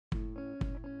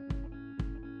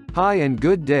Hi and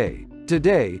good day.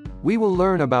 Today, we will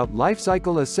learn about life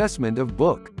cycle assessment of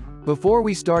book. Before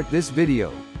we start this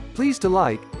video, please to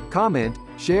like, comment,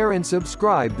 share and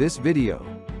subscribe this video.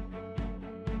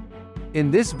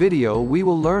 In this video we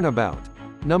will learn about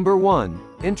Number 1.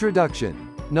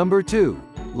 Introduction. Number 2.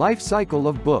 Life cycle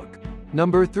of book.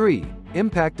 Number 3.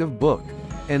 Impact of book.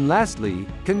 And lastly,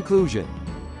 conclusion.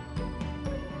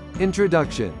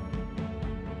 Introduction.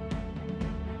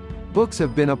 Books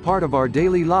have been a part of our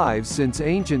daily lives since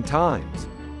ancient times.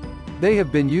 They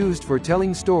have been used for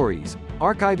telling stories,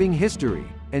 archiving history,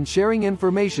 and sharing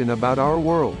information about our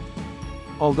world.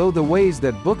 Although the ways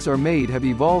that books are made have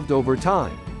evolved over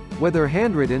time, whether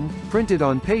handwritten, printed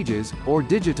on pages, or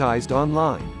digitized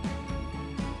online.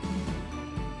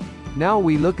 Now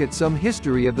we look at some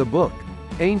history of the book.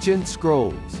 Ancient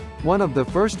scrolls. One of the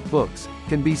first books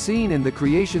can be seen in the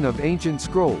creation of ancient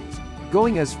scrolls,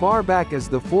 going as far back as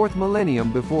the 4th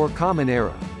millennium before Common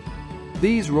Era.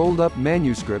 These rolled-up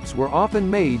manuscripts were often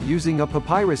made using a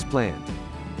papyrus plant.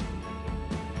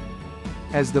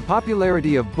 As the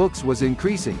popularity of books was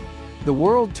increasing, the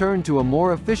world turned to a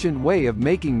more efficient way of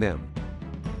making them.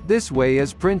 This way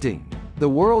is printing. The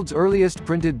world's earliest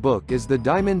printed book is the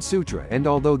Diamond Sutra, and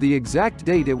although the exact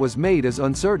date it was made is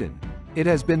uncertain, it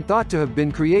has been thought to have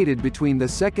been created between the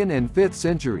 2nd and 5th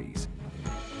centuries.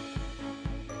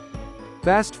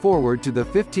 Fast forward to the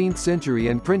 15th century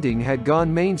and printing had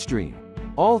gone mainstream,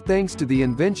 all thanks to the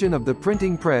invention of the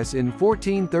printing press in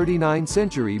 1439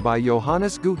 century by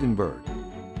Johannes Gutenberg.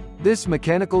 This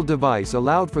mechanical device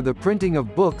allowed for the printing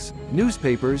of books,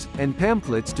 newspapers, and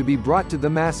pamphlets to be brought to the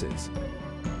masses.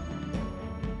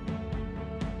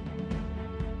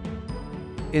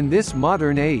 In this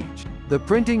modern age, the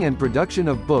printing and production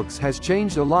of books has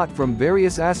changed a lot from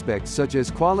various aspects such as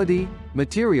quality,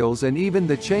 materials and even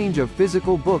the change of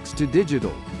physical books to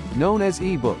digital, known as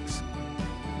e-books.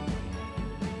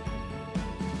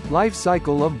 Life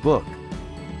cycle of book.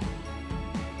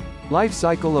 Life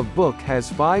cycle of book has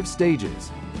 5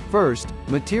 stages. First,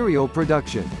 material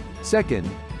production. Second,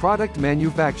 product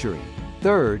manufacturing.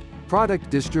 Third, product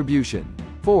distribution.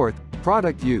 Fourth,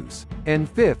 product use. And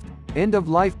fifth,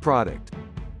 end-of-life product.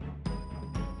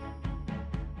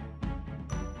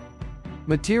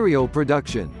 Material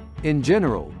production. In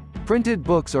general, printed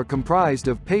books are comprised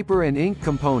of paper and ink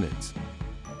components.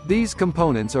 These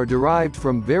components are derived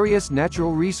from various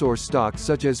natural resource stocks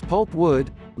such as pulp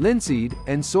wood, linseed,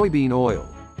 and soybean oil.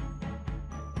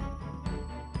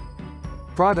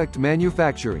 Product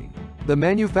manufacturing. The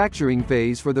manufacturing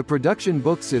phase for the production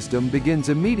book system begins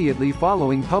immediately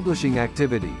following publishing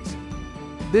activities.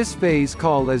 This phase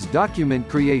called as document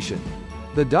creation.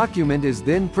 The document is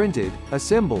then printed,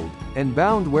 assembled, and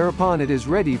bound whereupon it is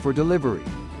ready for delivery.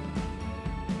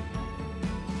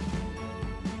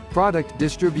 Product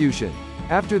distribution.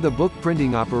 After the book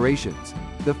printing operations,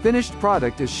 the finished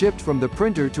product is shipped from the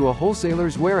printer to a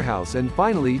wholesaler's warehouse and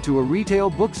finally to a retail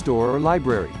bookstore or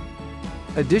library.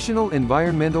 Additional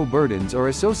environmental burdens are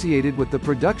associated with the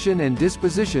production and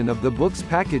disposition of the book's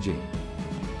packaging.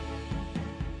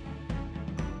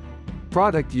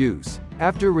 Product use.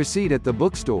 After receipt at the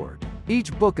bookstore,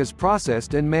 each book is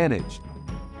processed and managed.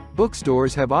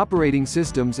 Bookstores have operating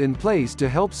systems in place to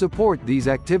help support these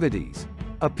activities.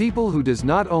 A people who does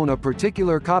not own a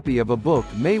particular copy of a book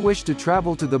may wish to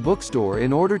travel to the bookstore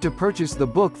in order to purchase the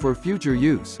book for future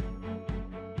use.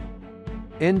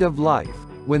 End of life.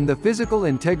 When the physical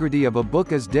integrity of a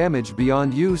book is damaged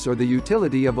beyond use or the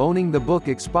utility of owning the book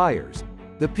expires,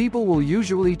 the people will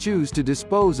usually choose to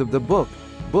dispose of the book,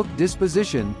 book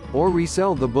disposition, or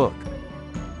resell the book.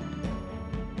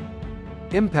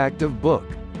 Impact of book.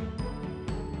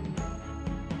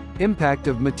 Impact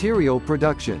of material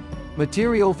production.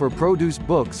 Material for produce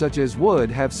books such as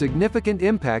wood have significant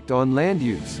impact on land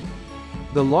use.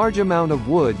 The large amount of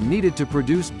wood needed to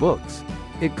produce books,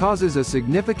 it causes a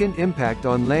significant impact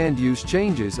on land use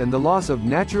changes and the loss of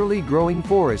naturally growing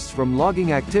forests from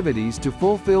logging activities to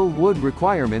fulfill wood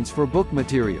requirements for book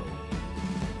material.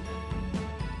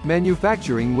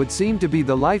 Manufacturing would seem to be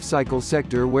the life cycle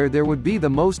sector where there would be the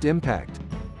most impact.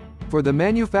 For the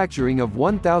manufacturing of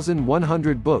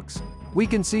 1,100 books, we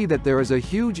can see that there is a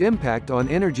huge impact on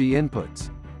energy inputs.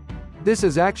 This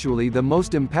is actually the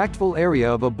most impactful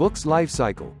area of a book's life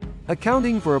cycle,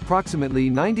 accounting for approximately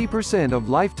 90% of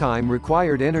lifetime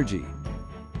required energy.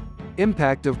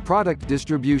 Impact of product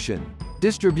distribution.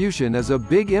 Distribution is a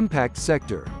big impact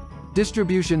sector.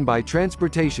 Distribution by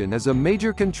transportation is a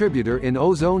major contributor in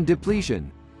ozone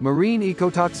depletion, marine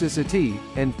ecotoxicity,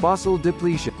 and fossil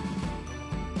depletion.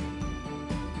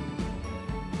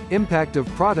 Impact of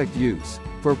product use.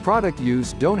 For product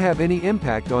use don't have any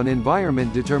impact on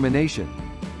environment determination.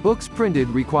 Books printed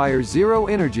require zero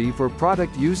energy for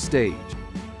product use stage.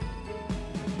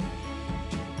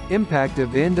 Impact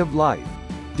of end of life.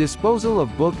 Disposal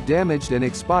of book damaged and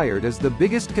expired is the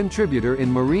biggest contributor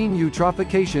in marine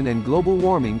eutrophication and global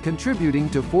warming, contributing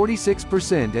to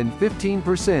 46% and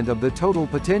 15% of the total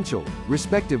potential,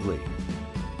 respectively.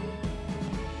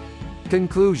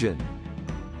 Conclusion.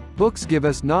 Books give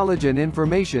us knowledge and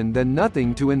information, then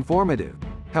nothing too informative.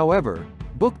 However,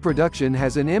 book production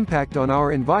has an impact on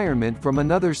our environment from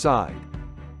another side.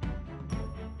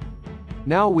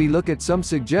 Now we look at some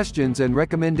suggestions and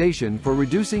recommendation for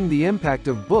reducing the impact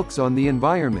of books on the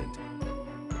environment.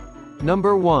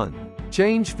 Number 1.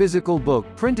 Change physical book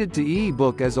printed to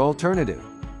e-book as alternative.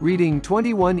 Reading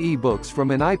 21 e-books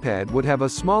from an iPad would have a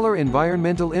smaller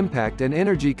environmental impact and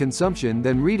energy consumption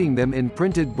than reading them in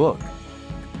printed book.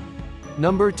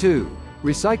 Number 2.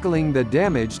 Recycling the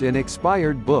damaged and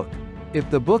expired book. If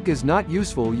the book is not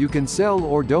useful, you can sell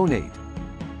or donate.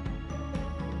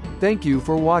 Thank you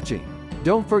for watching.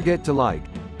 Don't forget to like,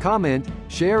 comment,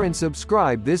 share and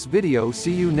subscribe this video.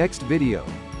 See you next video.